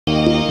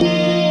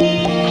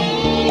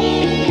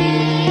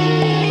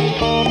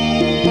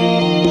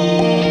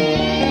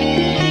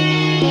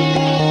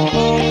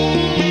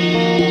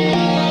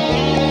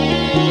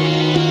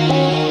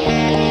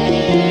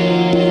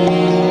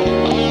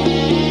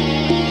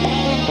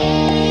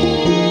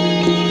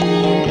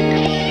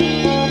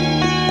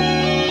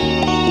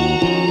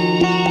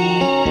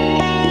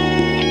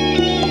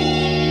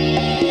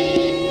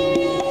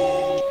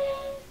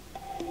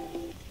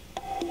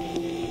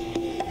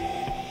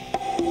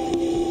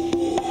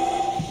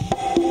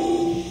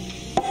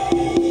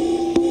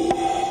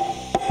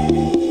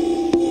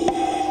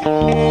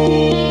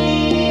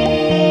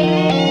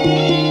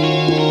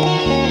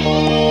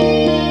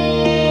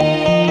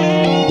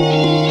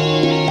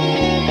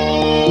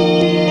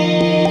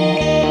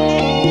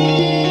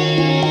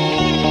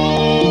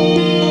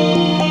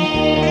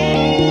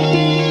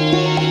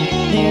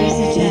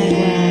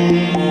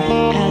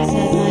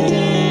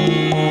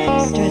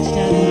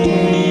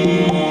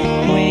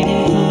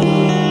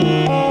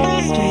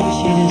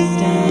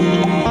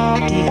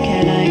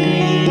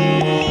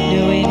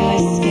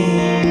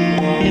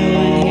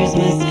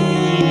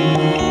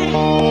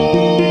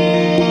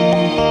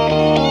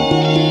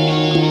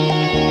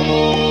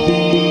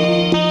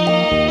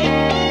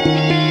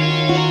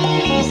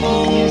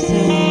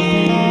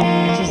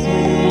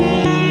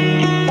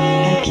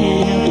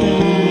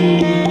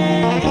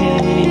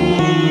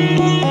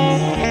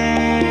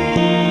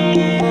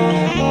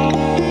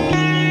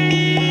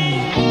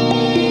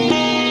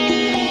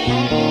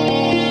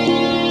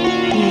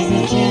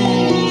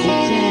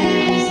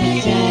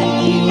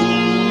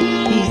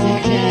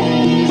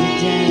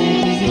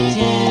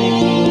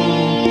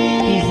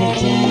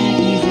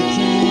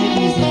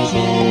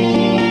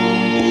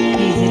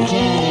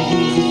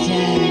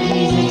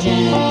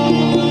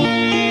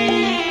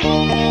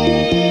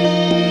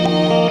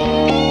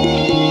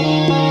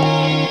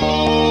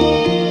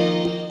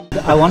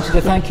wanted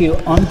to thank you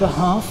on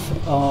behalf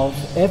of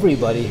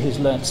everybody who's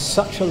learnt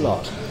such a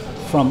lot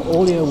from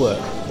all your work,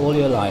 all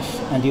your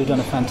life, and you've done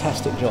a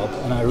fantastic job,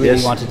 and I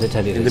really wanted to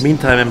tell you this. In the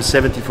meantime, I'm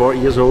 74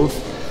 years old,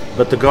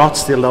 but the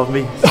gods still love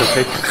me.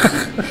 Okay.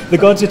 The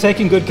gods are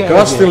taking good care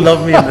gods of you. still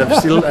love me,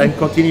 and I'm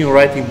continuing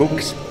writing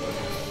books.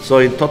 So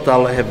in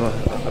total, I have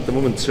at the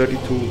moment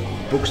 32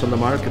 books on the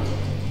market,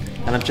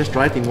 and I'm just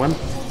writing one.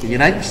 In the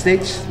United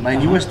States, my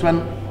newest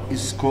one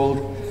is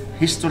called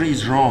History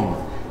is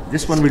Wrong.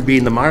 This one will be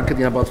in the market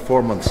in about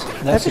 4 months.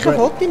 Darf ich ein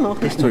Foto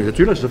machen? History,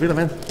 natürlich, so viel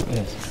erwähnt.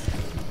 Yes.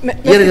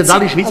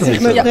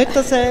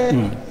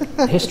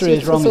 History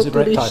is Wrong is a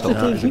great title.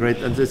 Yeah, it's a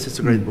great, and it's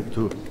a great book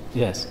too.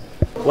 Yes.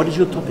 What is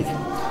your topic?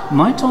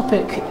 My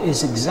topic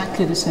is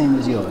exactly the same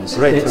as yours.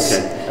 Great,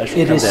 okay. I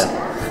should come there.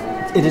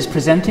 It is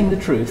presenting the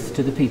truth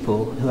to the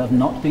people who have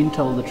not been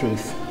told the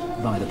truth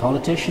by the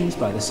politicians,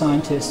 by the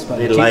scientists, by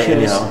the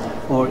teachers,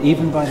 or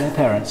even by their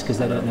parents, because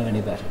they don't know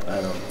any better.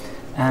 I know.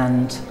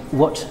 And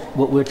what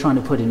we're trying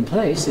to put in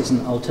place is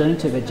an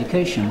alternative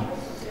education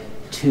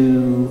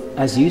to,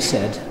 as you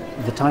said,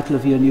 the title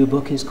of your new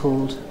book is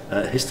called?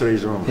 History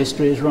is Wrong.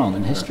 History is Wrong,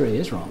 and history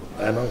is wrong.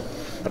 I know.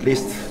 At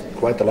least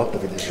quite a lot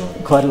of it is wrong.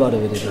 Quite a lot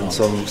of it is wrong. And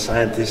some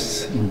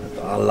scientists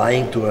are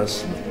lying to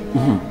us.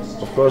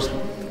 Of course,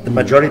 the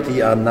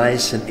majority are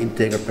nice and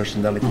integral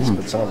personalities,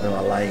 but some of them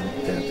are lying.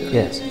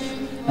 Yes.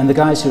 And the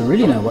guys who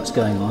really know what's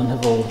going on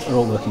are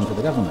all working for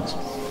the government.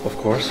 Of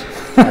course.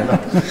 I know.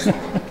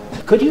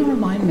 Could you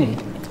remind me,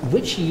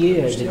 which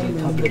year did you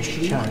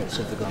publish Chariots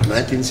of the Gods?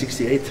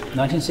 1968.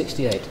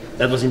 1968.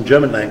 That was in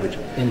German language.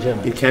 In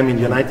German. It came in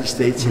the United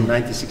States in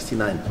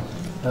 1969.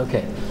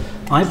 Okay.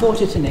 I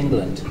bought it in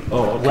England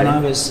when I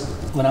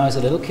was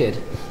a little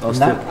kid. And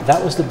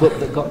that was the book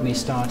that got me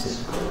started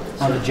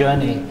on a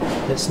journey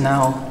that's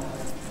now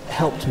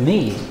helped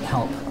me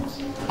help,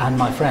 and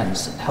my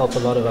friends help a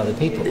lot of other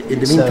people. In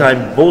the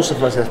meantime, both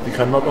of us have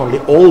become not only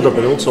older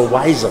but also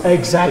wiser.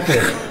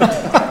 Exactly.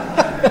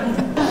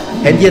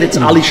 Habt ihr jetzt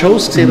alle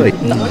Shows gesehen?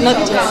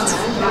 Not yet.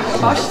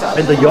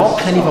 Wenn der Jahr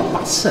kann ich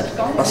verpassen.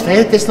 Was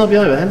fehlt jetzt noch bei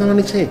euch? Wir haben noch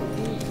nicht gesehen.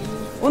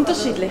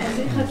 Unterschiedlich.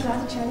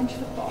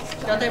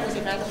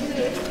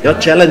 Ja,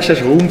 Challenge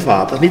ist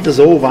Raumfahrt. Das ist nicht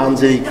so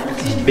wahnsinnig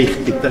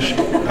wichtig. Das ist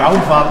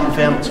Raumfahrt in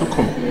ferner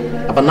Zukunft.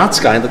 Aber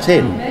Nazca, habt ihr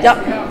gesehen? Ja.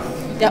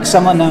 Yeah.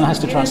 Someone now has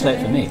to translate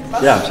for me.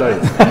 Yeah, sorry.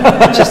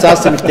 I just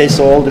asked them if they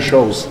saw all the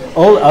shows.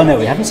 Oh no,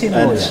 we haven't seen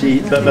them all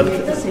yet. But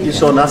you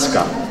saw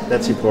Nazca.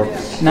 That's important.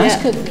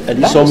 Nazca. And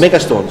you saw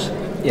megastones.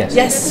 Yes.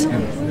 Yes.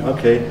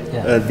 Okay.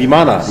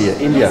 Vimana here,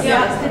 India.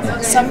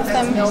 Yeah. Some of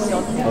them.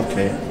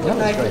 Okay. That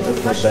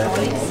was great.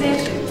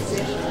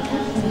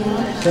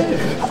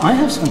 I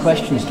have some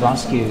questions to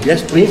ask you.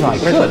 Yes, please. If I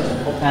could.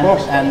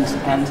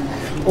 And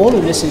all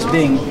of this is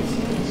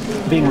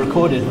being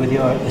recorded with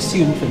your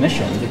assumed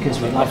permission,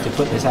 because we'd like to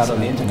put this out on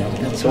the internet.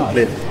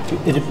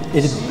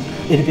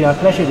 It'd be our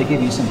pleasure to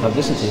give you some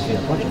publicity for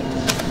your project.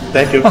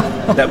 Thank you.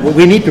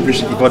 We need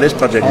publicity for this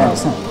project now.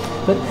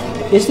 But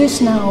is this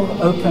now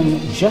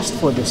open just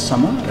for this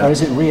summer, or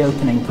is it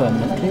reopening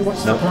permanently?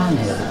 What's the plan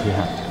here that you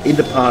have? In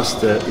the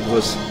past, it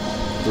was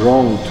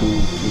wrong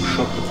to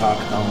shut the park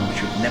down. We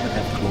should never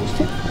have closed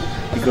it,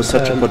 because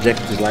such a project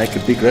is like a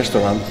big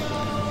restaurant.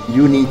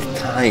 You need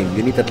time.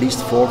 You need at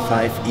least 4 or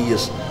 5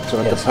 years so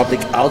that the public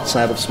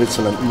outside of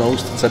Switzerland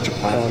knows that such a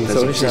park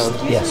exists.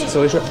 Yes.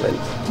 So ist es.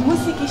 Die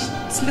Musik ist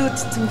zu laut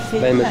zum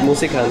Filmen. Wenn wir die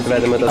Musik haben,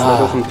 werden wir das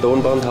nicht auf dem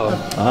Tonband haben.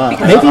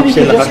 Maybe we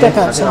could just step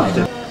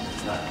outside.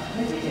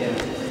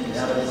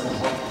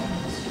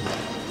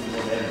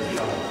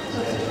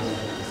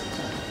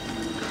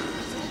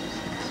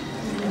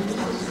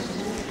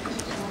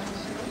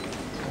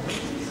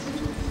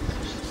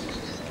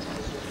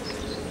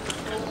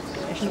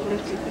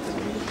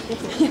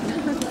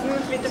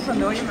 Wieder von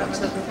neuem, wenn man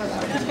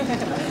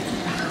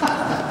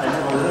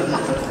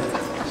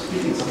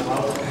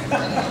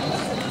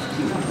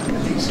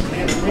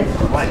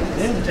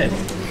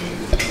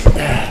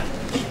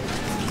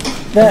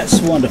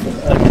That's wonderful.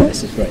 Okay,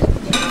 this is great.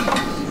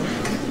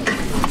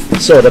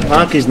 So the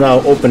park is now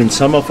open in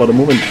summer for the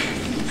moment,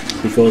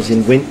 because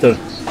in winter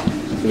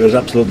it was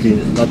absolutely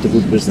not a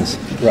good business.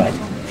 Right.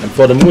 And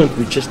for the moment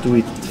we just do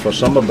it for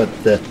summer, but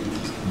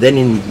then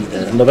in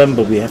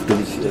November we have to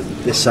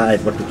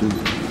decide what to do.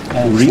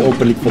 To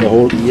reopen it for the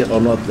whole year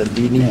or not. And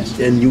we need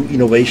a new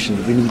innovation.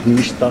 We need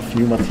new stuff,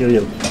 new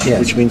material,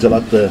 which means a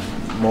lot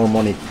more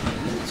money.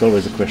 It's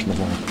always a question of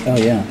money. Oh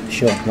yeah,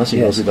 sure. Nothing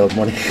goes without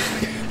money.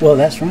 Well,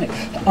 that's right.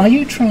 Are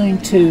you trying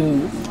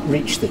to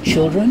reach the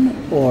children,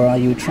 or are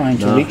you trying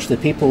to reach the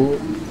people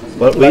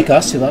like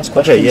us who ask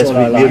questions? Okay, yes, all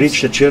our we lives?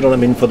 reach the children. I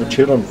mean, for the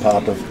children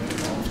part of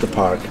the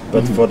park,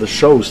 but for the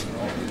shows,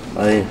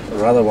 I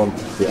rather want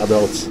the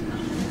adults,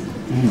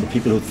 the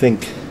people who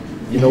think.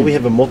 You know, we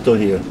have a motto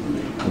here,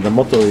 and the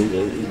motto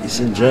is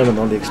in German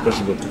only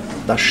expressible: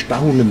 Das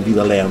Staunen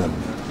wieder lernen.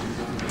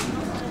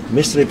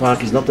 Mystery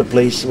Park is not a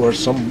place where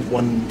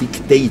someone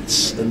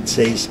dictates and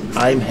says,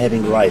 I'm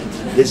having right,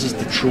 this is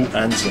the true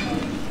answer.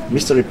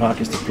 Mystery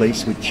Park is the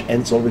place which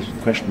ends always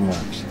with question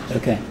marks.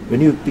 Okay. When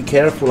you be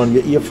careful on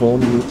your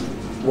earphone,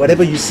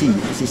 whatever you see,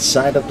 these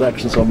side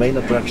attractions or main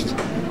attractions,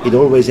 it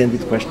always ends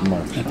with question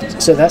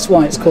marks. So that's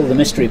why it's called the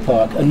mystery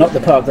park, and not the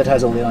park that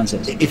has all the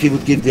answers. If you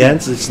would give the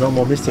answers, it's no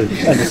more mystery.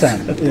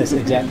 Understand? Yes,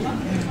 exactly.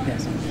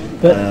 Yes.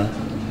 But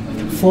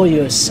for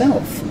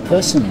yourself,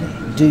 personally,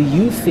 do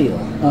you feel,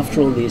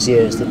 after all these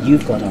years, that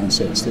you've got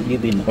answers, that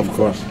you've been looking Of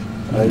course.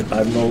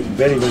 I know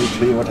very, very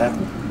clear what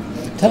happened.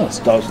 Tell us.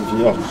 Thousands of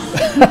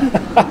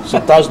years. So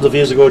thousands of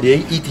years ago, the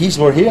ETs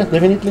were here,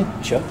 definitely.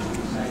 Sure.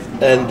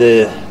 And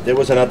there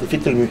was an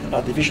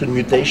artificial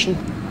mutation,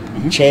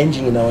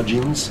 changing in our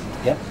genes.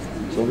 Yep.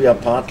 So we are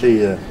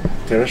partly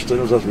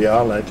terrestrials as we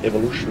are, like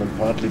evolution, and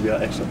partly we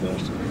are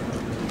extraterrestrial.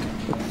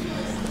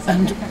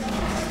 And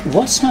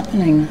what's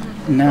happening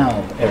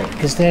now, Eric?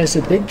 Because there's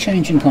a big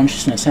change in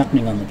consciousness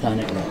happening on the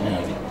planet right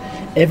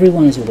now.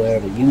 Everyone is aware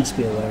of it. You must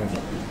be aware of it.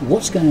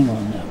 What's going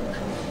on now?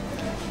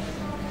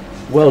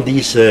 Well,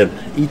 these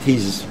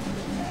ETs,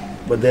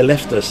 when they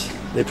left us,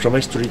 they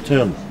promised to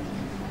return,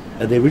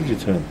 and they will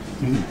return.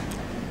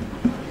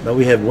 Now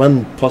we have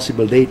one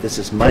possible date. This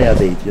is Maya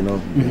date,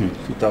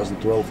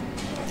 2012.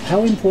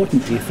 How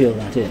important do you feel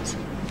that is?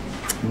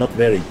 Not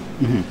very.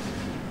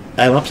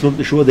 I'm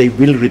absolutely sure they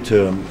will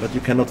return, but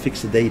you cannot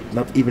fix the date,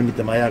 not even with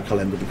the Maya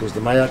calendar, because the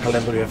Maya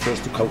calendar you have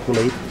first to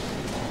calculate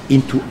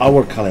into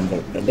our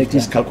calendar, and if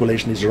this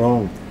calculation is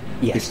wrong,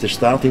 if the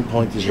starting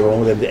point is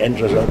wrong, then the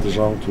end result is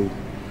wrong too.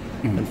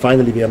 And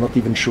finally, we are not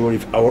even sure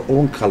if our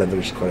own calendar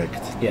is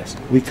correct. Yes.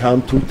 We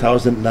count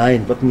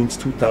 2009. What means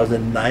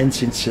 2009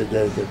 since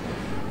the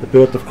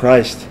birth of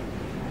Christ?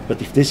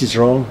 But if this is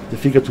wrong, the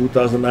figure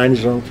 2009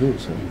 is wrong too.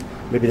 So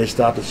maybe they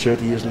started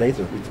 30 years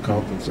later with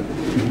counting. So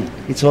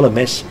it's all a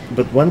mess.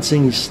 But one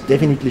thing is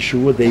definitely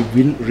sure: they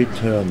will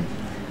return.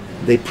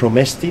 They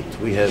promised it.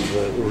 We have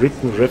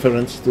written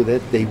reference to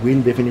that. They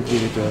will definitely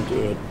return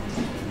to Earth.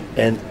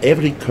 And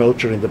every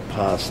culture in the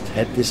past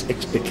had this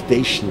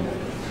expectation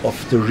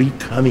of the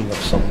recoming of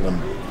someone,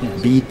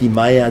 be it the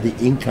Maya, the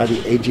Inca, the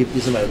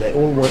Egyptians, they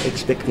all were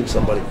expecting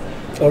somebody.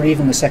 Or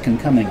even the second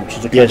coming, which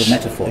is a kind of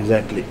metaphor.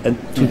 Exactly. And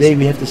today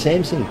we have the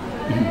same thing.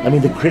 I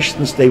mean, the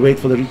Christians, they wait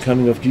for the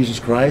recoming of Jesus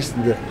Christ,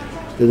 and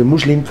the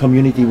Muslim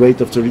community waits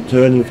of the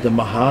returning of the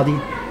Mahdi,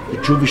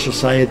 the Jewish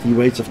society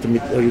waits of the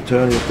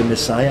returning of the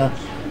Messiah.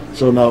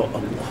 So now,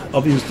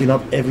 obviously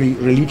not every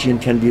religion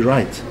can be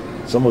right.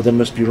 Some of them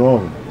must be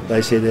wrong.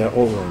 I say they are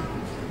all wrong.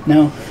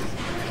 Now,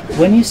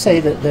 when you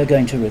say that they're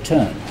going to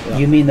return,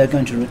 you mean they're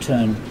going to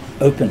return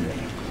openly?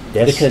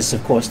 Yes. Because,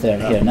 of course, they're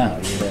here now.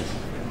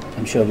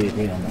 I'm sure we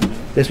agree on that.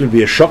 This will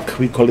be a shock.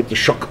 We call it the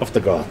shock of the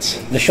gods.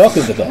 The shock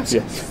of the gods?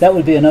 Yes. That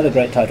would be another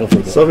great title for a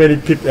book. So many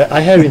people. I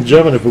have in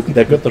German a book,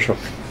 They got the shock.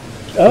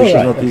 Oh, which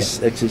right. is not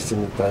this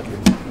existing title.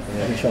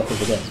 The shock of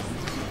the gods.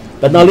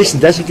 But now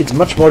listen, I think it's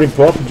much more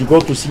important to go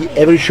to see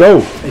every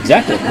show.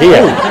 Exactly.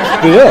 Here.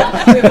 We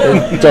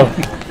will. So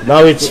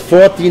now it's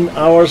 14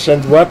 hours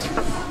and what?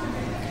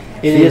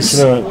 It is.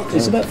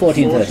 It's about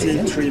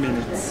 14:30. 3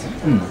 minutes.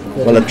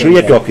 Well, at 3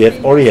 o'clock we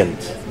have Orient.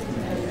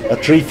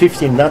 At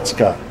 3:15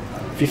 Nazca.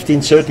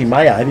 15:30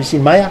 Maya. Have you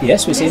seen Maya?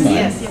 Yes, we've seen mine.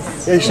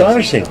 Yeah, you saw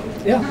everything.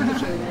 Yeah.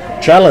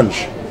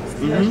 Challenge.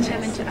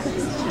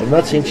 I've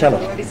not seen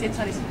Challenge.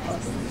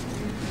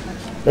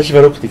 Das ist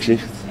eine verrückte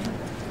Geschichte.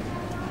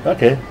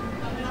 Okay.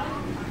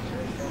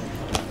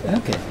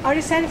 Okay. Are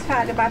you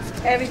satisfied about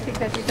everything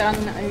that you've done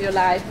in your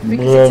life?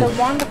 Because it's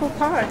a wonderful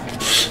park.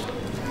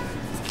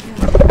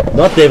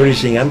 Not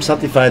everything. I'm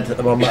satisfied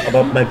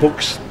about my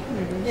books.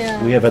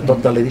 Yeah. We have a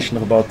total edition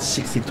of about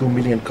 62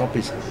 million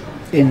copies.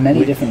 In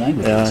many different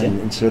languages. Yeah,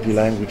 in 30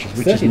 languages,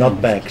 which is 30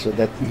 not bad. So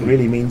that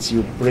really means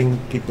you bring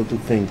people to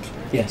think.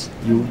 Yes.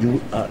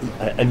 You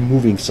are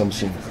moving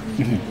something.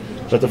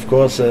 But of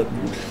course,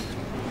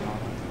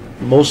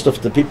 most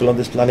of the people on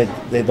this planet,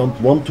 they don't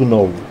want to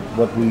know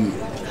what we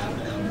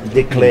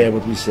declare,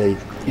 what we say.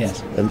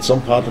 Yes. And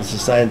some part of the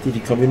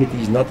scientific community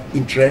is not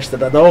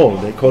interested at all.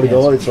 They call it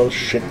all, it's all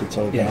shit, it's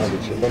all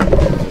garbage.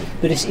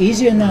 But it's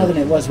easier now than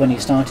it was when you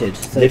started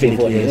 30 or 40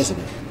 Definitely years is.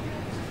 ago.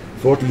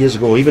 40 years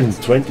ago, even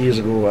 20 years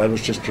ago, I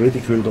was just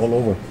ridiculed all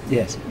over.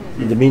 Yes.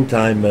 In the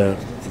meantime,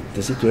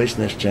 the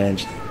situation has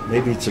changed.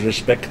 Maybe it's a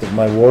respect of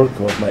my work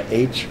or of my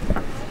age.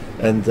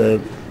 And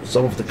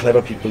some of the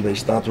clever people, they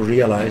start to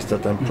realize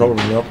that I'm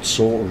probably not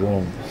so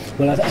wrong.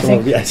 Well, I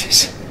think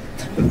yes.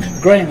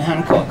 Graham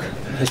Hancock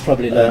has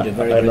probably learned a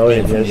very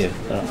good deal from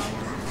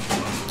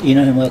you. You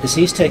know him well, because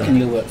he's taken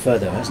your work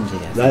further, hasn't he?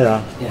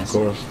 Yeah, Yes.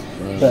 of course.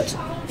 But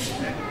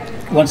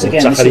once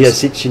again,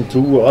 Zacharias Sitchin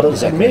too,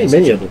 others,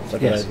 many others.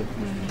 Yes.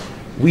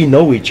 We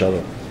know each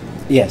other.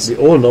 Yes. We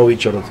all know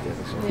each other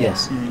together. So.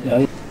 Yes.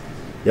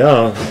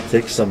 Yeah, it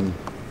takes some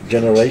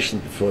generation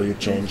before you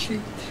change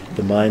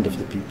the mind of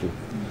the people.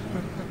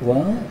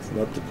 Well, It's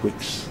not the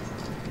quicks.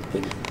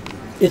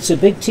 it's a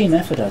big team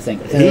effort, I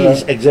think.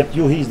 He's, except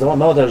you, he's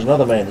no, there's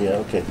another man here,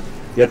 okay.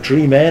 You're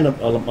 3 men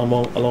along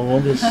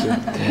on this.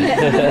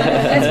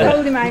 That's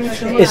probably my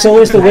mission. It's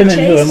always the women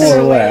who are more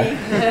aware.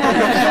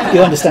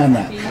 You understand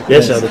that?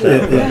 Yes, I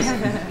understand.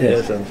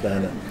 Yes. I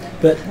understand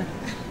that.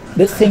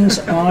 But things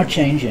are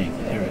changing,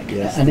 Eric,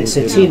 Yes, and it's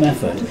a they team do.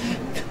 effort.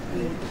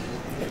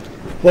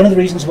 One of the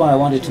reasons why I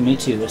wanted to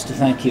meet you was to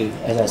thank you,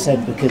 as I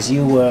said, because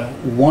you were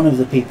one of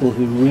the people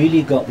who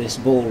really got this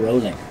ball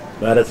rolling.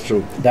 Well, that's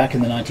true. Back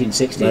in the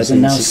 1960s,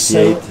 and now yes.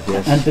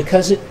 and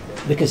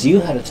because you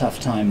had a tough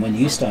time when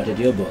you started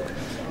your book,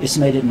 it's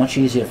made it much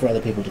easier for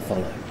other people to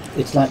follow.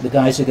 It's like the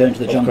guys who go into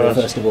the jungle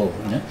first of all,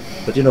 you know.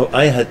 But you know,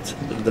 I had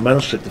the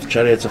manuscript of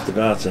Chariots of the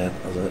Gods.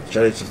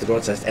 Chariots of the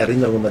Gods heißt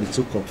Erinnerung an die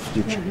Zukunft,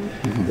 Deutsch.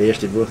 Der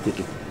erste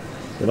Buchtitel.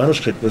 The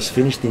manuscript was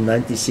finished in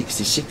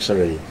 1966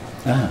 already.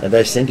 And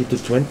I sent it to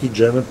 20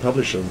 German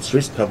publishers and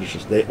Swiss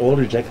publishers. They all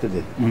rejected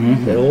it.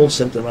 They all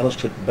sent the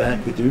manuscript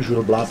back with the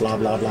usual blah blah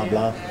blah blah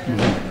blah.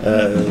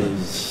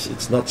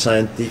 It's not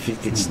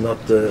scientific. It's not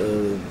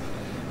the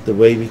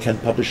way we can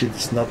publish it.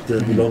 It's not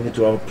belonging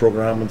to our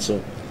program and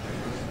so.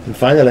 And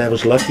finally, I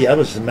was lucky. I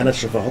was the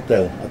manager of a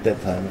hotel at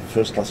that time, a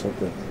first-class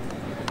hotel.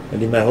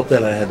 And in my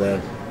hotel, I had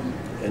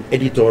an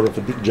editor of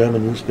a big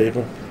German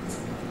newspaper.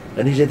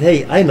 And he said,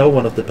 "Hey, I know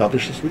one of the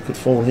publishers. We could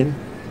phone him."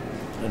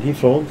 And he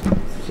phoned.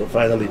 So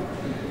finally,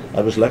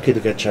 I was lucky to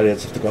get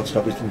Chariots of the Gods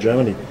published in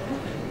Germany.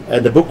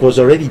 And the book was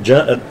already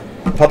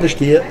published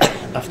here.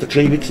 After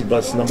 3 weeks, it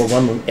was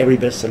 #1 on every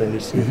bestselling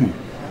list.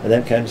 And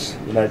then comes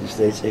United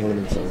States, England,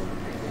 and so on.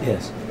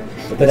 Yes.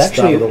 But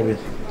actually,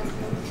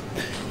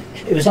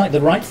 it was like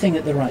the right thing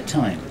at the right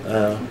time,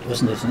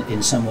 wasn't it,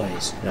 in some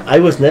ways? I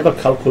was never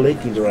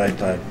calculating the right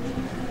time.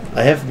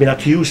 I have been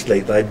accused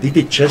later. I did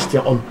it just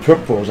on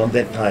purpose on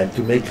that time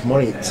to make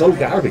money. It's all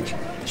garbage.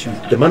 Sure.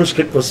 The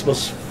manuscript was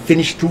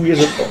finished 2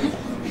 years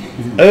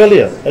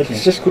earlier. I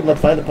just could not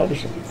find a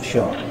publisher.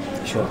 Sure,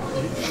 sure.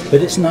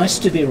 But it's nice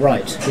to be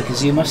right,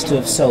 because you must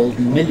have sold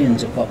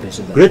millions of copies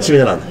of that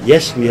book.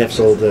 Yes, we have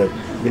sold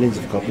millions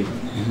of copies.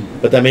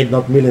 But I made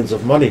not millions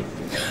of money.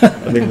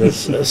 I mean,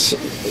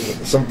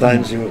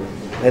 sometimes you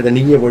had an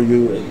year where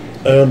you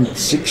earned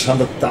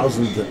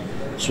 600,000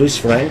 Swiss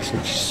francs,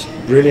 which is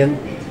brilliant.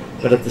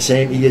 But at the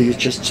same year, you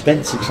just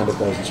spent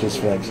 600,000 Swiss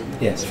francs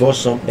for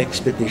some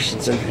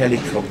expeditions and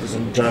helicopters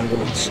and jungle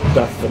and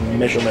stuff and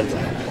measurement.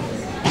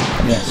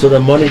 Yes. So the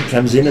money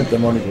comes in and the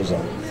money goes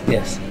out.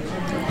 Yes,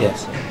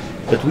 yes.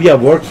 But we are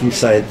working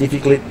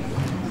scientifically.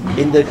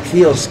 In the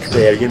kiosk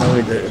there, you know,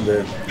 in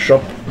the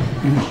shop,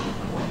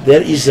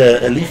 there is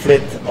a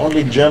leaflet only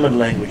in German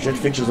language. Das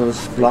findest du so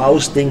das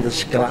blaues Ding, das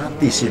ist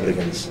gratis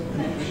übrigens.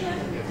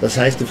 Das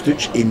heißt auf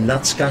Deutsch, in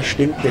Nazca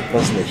stimmt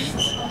etwas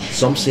nicht.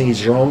 Something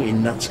is wrong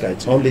in Nazca.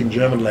 It's only in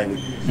German language.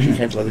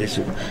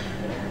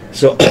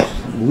 So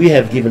we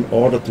have given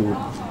order to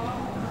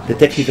the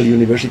Technical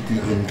University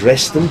in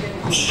Dresden,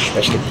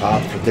 special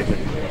part for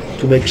technical,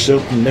 to make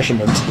certain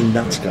measurements in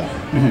Nazca.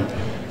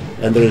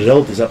 And the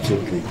result is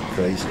absolutely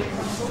crazy.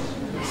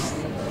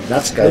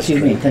 Nazca What do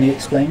you mean? Can you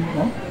explain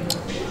more?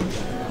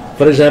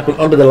 For example,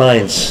 under the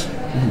lines,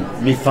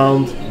 we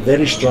found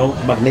very strong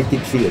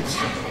magnetic fields.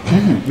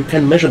 You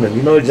can measure them,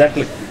 you know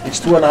exactly. It's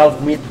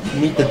 2.5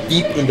 meter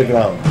deep in the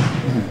ground,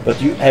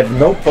 but you have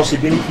no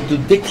possibility to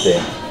dig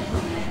there.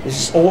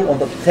 This is all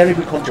under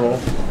terrible control.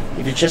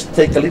 If you just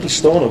take a little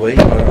stone away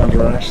or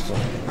under arrest,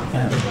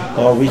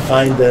 or we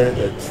find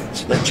the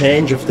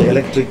change of the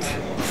electric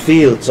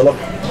field. So look,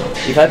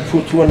 if I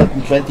put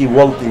 220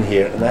 volt in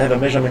here and I have a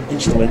measurement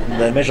instrument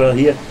and I measure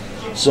here,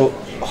 so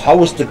how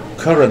was the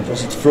current?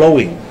 Was it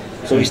flowing?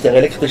 So is der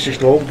elektrische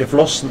Strom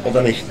geflossen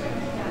oder nicht?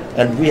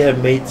 And we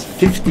have made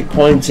 50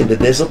 points in the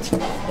desert,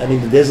 and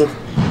in the desert,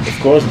 of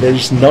course, there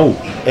is no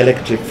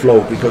electric flow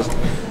because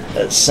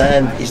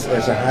sand is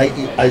as a high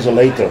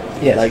isolator,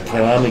 like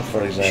ceramic,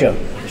 for example.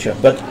 Sure.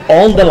 But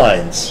on the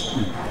lines,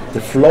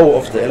 the flow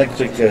of the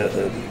electric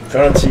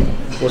currency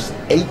was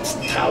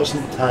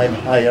 8,000 times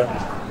higher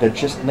than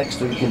just next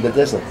to it in the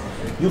desert.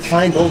 You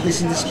find all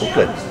this in this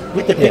booklet,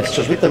 with the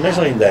pictures, with the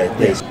measuring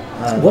days.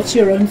 What's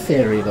your own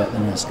theory about the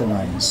Nazca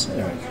lines,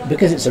 Eric?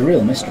 Because it's a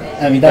real mystery.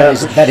 I mean, that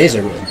is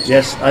a real mystery.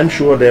 Yes, I'm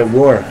sure there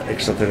were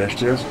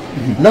extraterrestrials.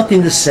 Not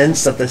in the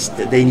sense that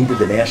they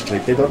needed an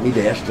airstrip. They don't need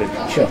an airstrip.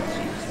 Sure.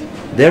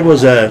 There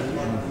was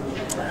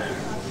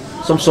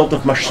some sort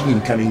of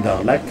machine coming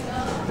down, like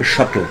a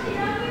shuttle.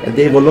 And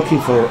they were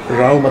looking for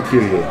raw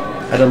material.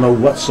 I don't know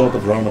what sort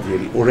of raw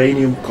material,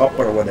 uranium,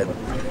 copper, or whatever.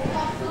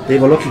 They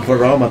were looking for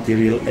raw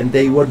material and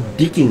they were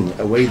digging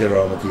away the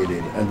raw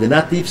material. And the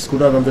natives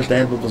could not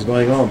understand what was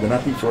going on. The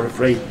natives were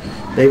afraid.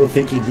 They were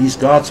thinking these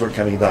gods were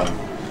coming down.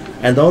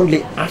 And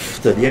only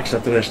after the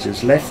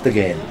extraterrestrials left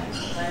again,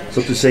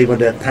 so to say when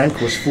their tank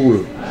was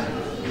full,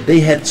 they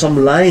had some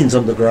lines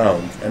on the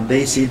ground and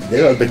they said,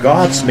 there are the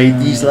gods made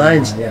these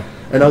lines.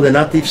 And now the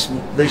natives,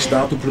 they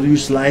start to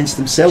produce lines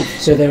themselves.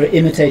 So they were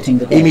imitating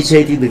the gods.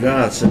 Imitating the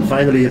gods. And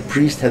finally a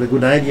priest had a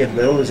good idea,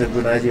 they always had a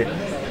good idea,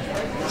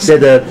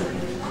 said,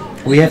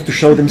 we have to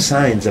show them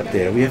signs up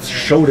there. We have to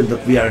show them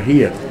that we are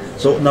here.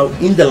 So now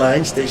in the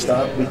lines they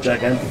start with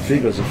gigantic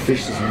figures of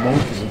fishes and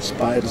monkeys and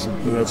spiders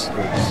and birds.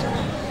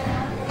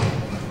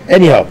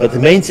 Anyhow, but the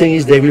main thing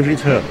is they will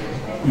return.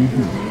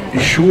 Be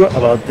sure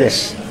about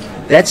this.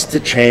 That's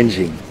the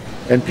changing.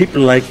 And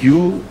people like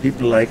you,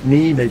 people like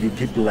me, maybe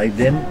people like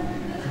them,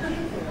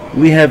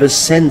 we have a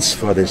sense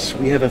for this.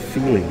 We have a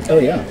feeling. Oh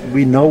yeah.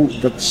 We know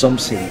that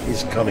something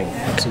is coming.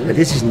 Absolutely. And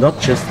this is not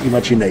just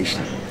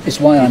imagination. It's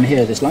why I'm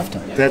here this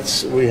lifetime.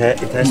 That's it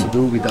has to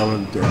do with our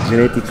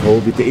genetic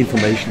code, with the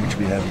information which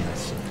we have in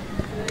us.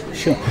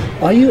 Sure.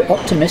 Are you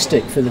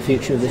optimistic for the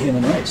future of the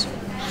human race?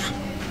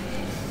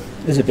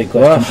 This is a big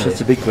question. Well,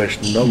 that's a big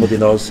question. Nobody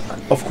knows.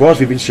 Of course,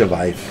 we will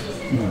survive.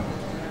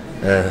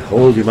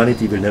 Whole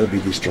humanity will never be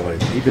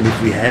destroyed, even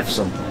if we have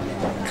some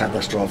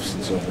catastrophes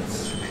and so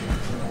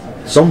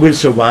on. Some will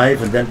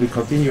survive, and then we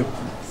continue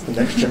the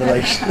next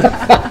generation.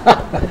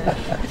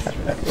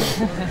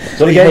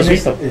 So the game is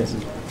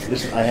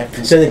listen, I have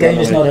to. So the game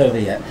is not over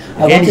yet.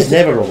 The game is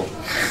never over.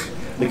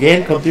 The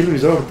game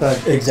continues all the time.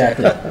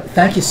 Exactly.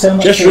 Thank you so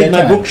much. Just for read your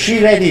my time. book. She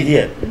read it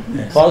here.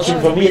 Yes. Falsing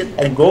for me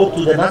and go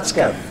to the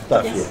Natscam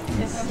stuff here.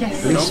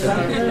 Please.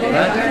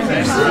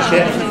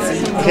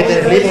 Ich hätte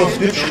ein Leben auf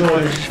Deutsch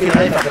geholt. Ich bin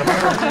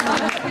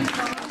einfach.